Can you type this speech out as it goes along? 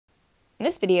In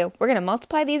this video, we're going to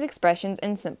multiply these expressions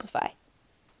and simplify.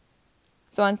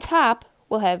 So on top,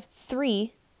 we'll have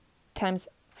 3 times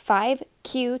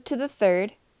 5q to the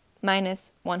third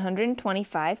minus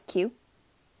 125q.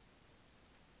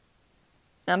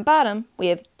 And on bottom, we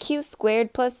have q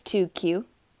squared plus 2q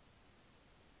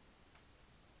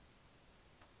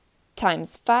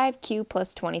times 5q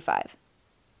plus 25.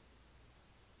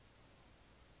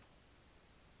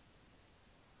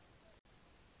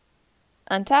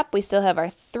 On top, we still have our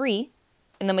 3,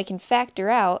 and then we can factor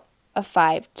out a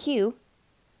 5q,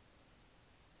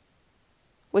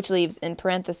 which leaves in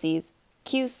parentheses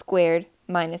q squared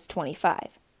minus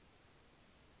 25.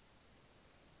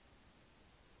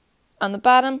 On the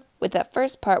bottom, with that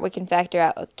first part, we can factor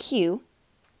out a q,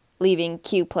 leaving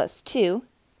q plus 2.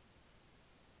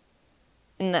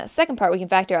 In that second part, we can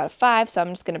factor out a 5, so I'm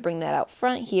just going to bring that out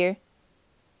front here.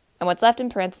 And what's left in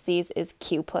parentheses is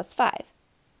q plus 5.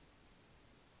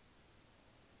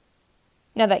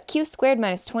 Now that q squared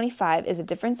minus 25 is a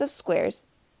difference of squares.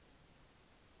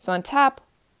 So on top,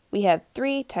 we have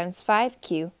 3 times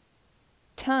 5q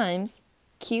times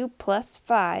q plus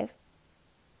 5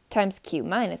 times q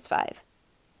minus 5.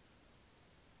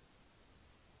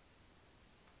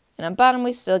 And on bottom,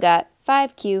 we've still got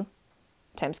 5q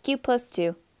times q plus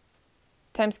 2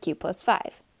 times q plus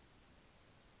 5.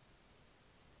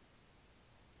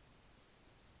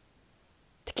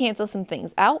 To cancel some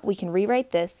things out, we can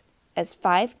rewrite this as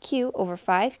 5q over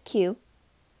 5q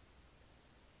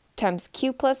times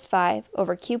q plus 5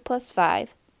 over q plus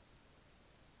 5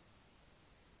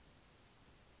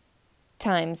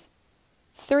 times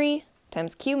 3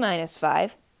 times q minus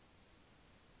 5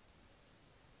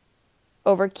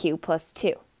 over q plus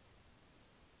 2.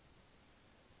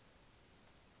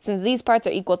 Since these parts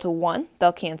are equal to 1,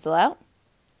 they'll cancel out.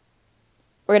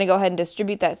 We're going to go ahead and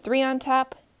distribute that 3 on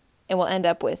top, and we'll end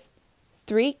up with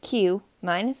 3q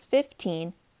minus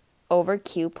 15 over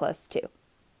q plus 2.